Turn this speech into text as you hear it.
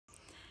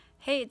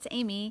Hey, it's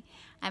Amy.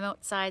 I'm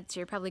outside, so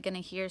you're probably going to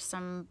hear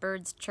some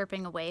birds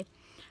chirping away.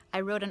 I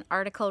wrote an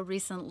article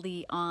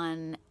recently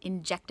on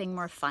injecting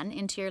more fun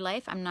into your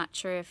life. I'm not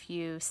sure if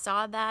you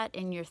saw that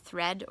in your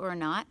thread or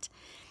not.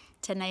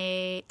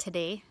 Today,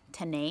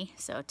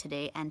 so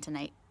today and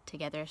tonight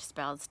together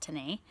spells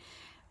today.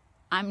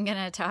 I'm going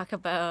to talk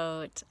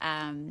about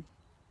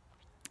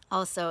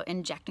also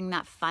injecting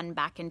that fun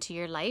back into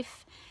your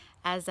life.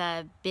 As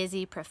a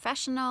busy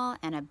professional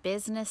and a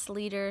business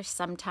leader,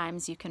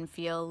 sometimes you can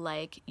feel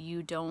like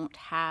you don't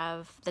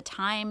have the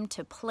time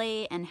to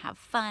play and have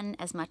fun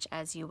as much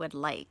as you would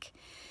like.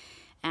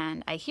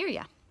 And I hear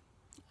ya.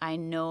 I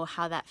know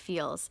how that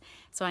feels.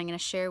 So I'm going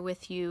to share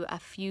with you a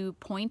few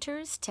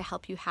pointers to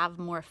help you have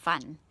more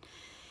fun.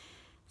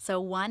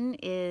 So one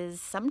is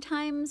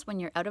sometimes when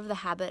you're out of the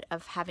habit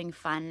of having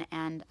fun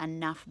and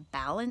enough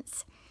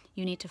balance,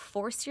 you need to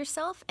force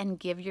yourself and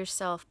give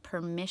yourself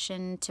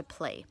permission to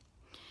play.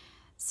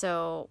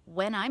 So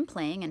when I'm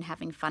playing and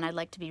having fun, I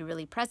like to be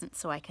really present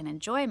so I can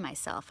enjoy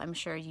myself. I'm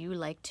sure you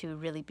like to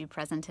really be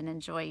present and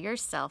enjoy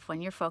yourself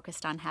when you're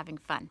focused on having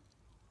fun.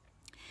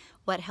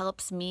 What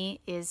helps me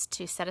is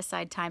to set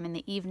aside time in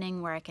the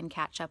evening where I can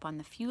catch up on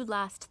the few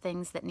last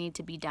things that need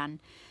to be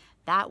done.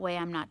 That way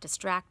I'm not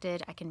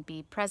distracted, I can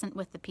be present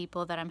with the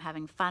people that I'm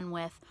having fun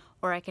with,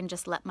 or I can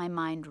just let my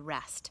mind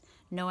rest,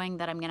 knowing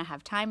that I'm going to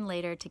have time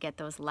later to get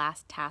those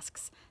last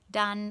tasks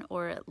done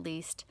or at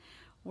least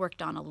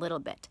worked on a little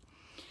bit.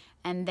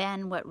 And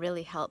then what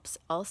really helps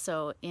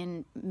also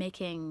in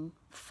making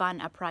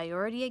fun a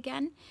priority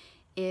again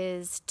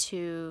is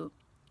to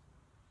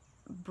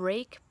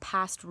break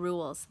past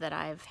rules that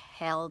I've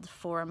held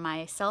for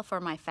myself or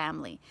my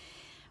family.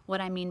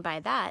 What I mean by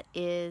that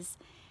is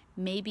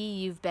maybe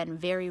you've been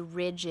very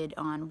rigid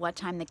on what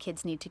time the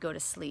kids need to go to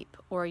sleep,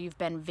 or you've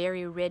been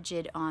very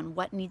rigid on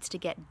what needs to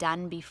get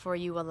done before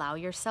you allow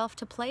yourself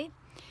to play.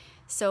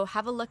 So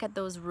have a look at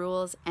those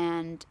rules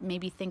and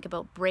maybe think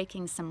about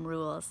breaking some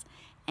rules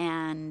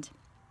and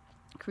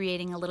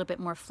creating a little bit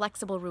more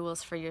flexible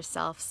rules for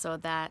yourself so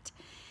that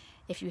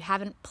if you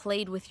haven't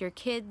played with your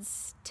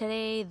kids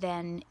today,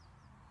 then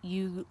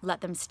you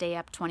let them stay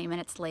up 20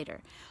 minutes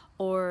later.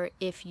 Or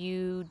if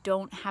you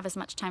don't have as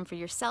much time for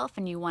yourself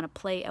and you want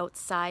to play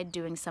outside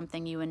doing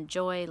something you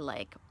enjoy,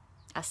 like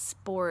a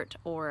sport,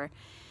 or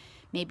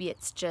maybe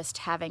it's just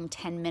having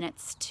 10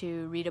 minutes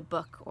to read a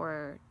book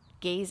or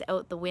gaze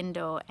out the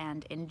window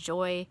and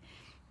enjoy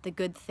the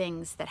good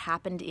things that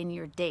happened in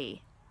your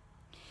day.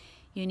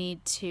 You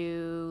need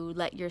to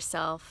let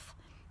yourself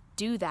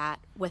do that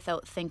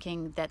without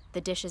thinking that the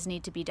dishes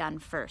need to be done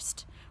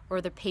first or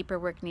the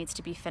paperwork needs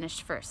to be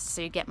finished first.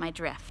 So you get my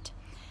drift.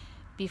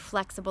 Be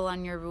flexible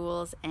on your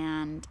rules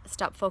and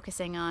stop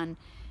focusing on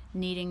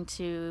needing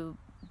to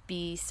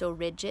be so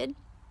rigid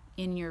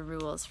in your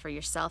rules for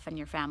yourself and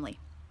your family.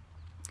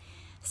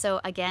 So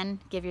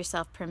again, give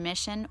yourself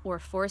permission or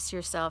force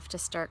yourself to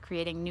start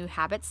creating new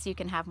habits so you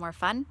can have more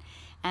fun,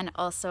 and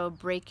also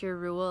break your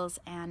rules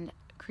and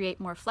create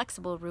more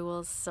flexible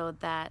rules so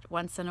that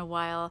once in a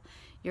while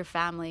your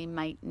family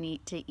might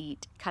need to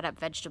eat cut up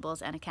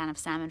vegetables and a can of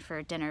salmon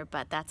for dinner,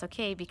 but that's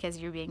okay because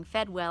you're being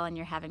fed well and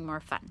you're having more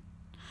fun.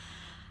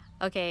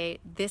 Okay,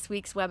 this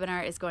week's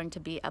webinar is going to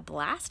be a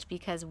blast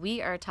because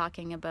we are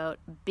talking about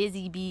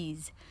busy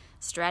bees,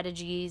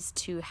 strategies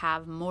to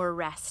have more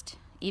rest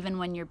even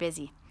when you're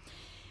busy.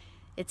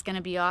 It's going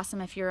to be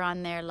awesome if you're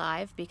on there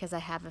live because I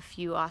have a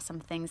few awesome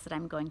things that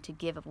I'm going to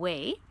give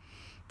away.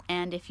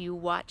 And if you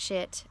watch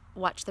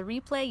the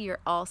replay,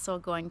 you're also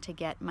going to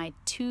get my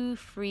 2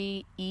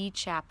 free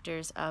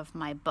e-chapters of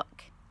my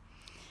book.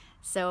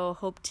 So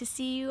hope to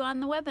see you on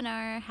the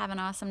webinar. Have an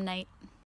awesome night.